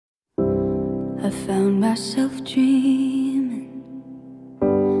I found myself dreaming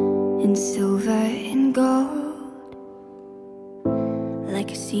in silver and gold,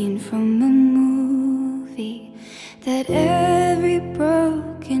 like a scene from a movie that every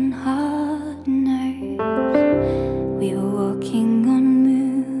broken heart knows. We were walking on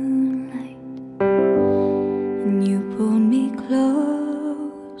moonlight and you pulled me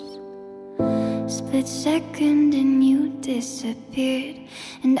close. Split second and you disappeared,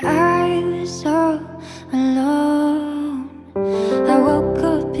 and I was all alone. I woke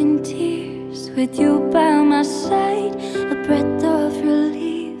up in tears with you by my side, a breath of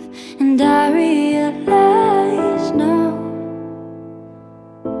relief, and I realized no,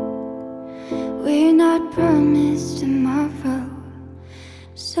 we're not promised tomorrow.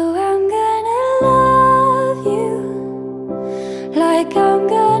 So I'm gonna love you like I'm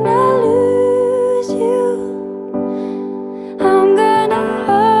gonna lose you. I'm gonna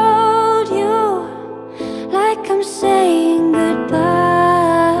hold you like I'm saying goodbye.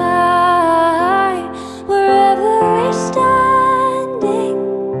 Wherever we're standing,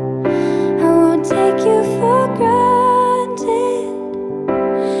 I won't take you for granted,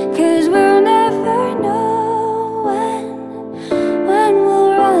 'cause we'll never know when we'll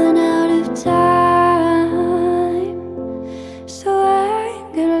run out of time. So I'm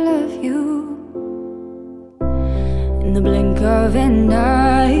gonna love you in the blink of an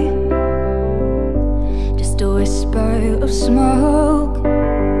eye, just a whisper of smoke.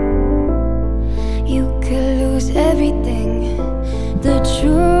 You could lose everything. The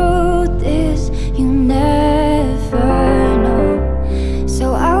truth is you never know. So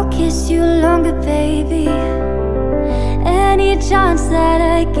I'll kiss you longer, baby, any chance that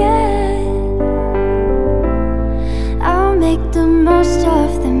I get. I'll make the most of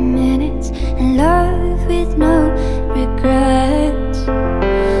the minutes and love with no regrets.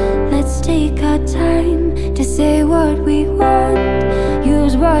 Let's take our time to say what we want,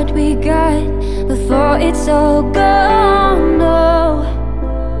 use what we got before it's all gone. No,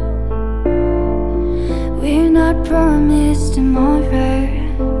 we're not promised tomorrow.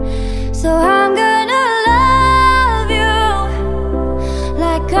 So I'm gonna love you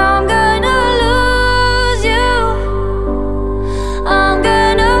like I'm gonna lose you. I'm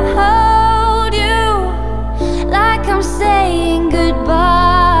gonna hold you like I'm saying goodbye.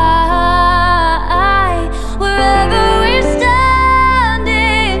 Wherever we're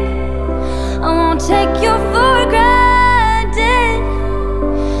standing, I won't take you for granted,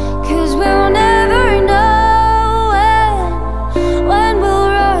 'cause we'll never know when we'll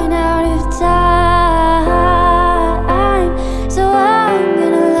run out of time. So I'm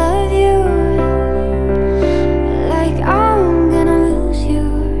gonna love you like I'm gonna lose you.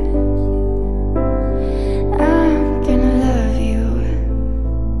 I'm gonna love you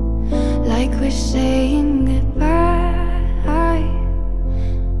like we're saying goodbye.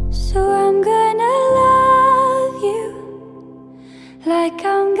 So I'm gonna love you like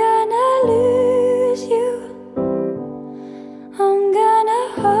I'm gonna lose you. I'm gonna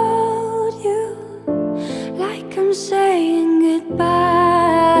hold you like I'm saying goodbye.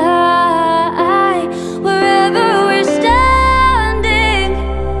 Wherever we're standing,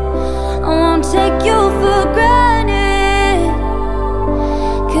 I won't take you for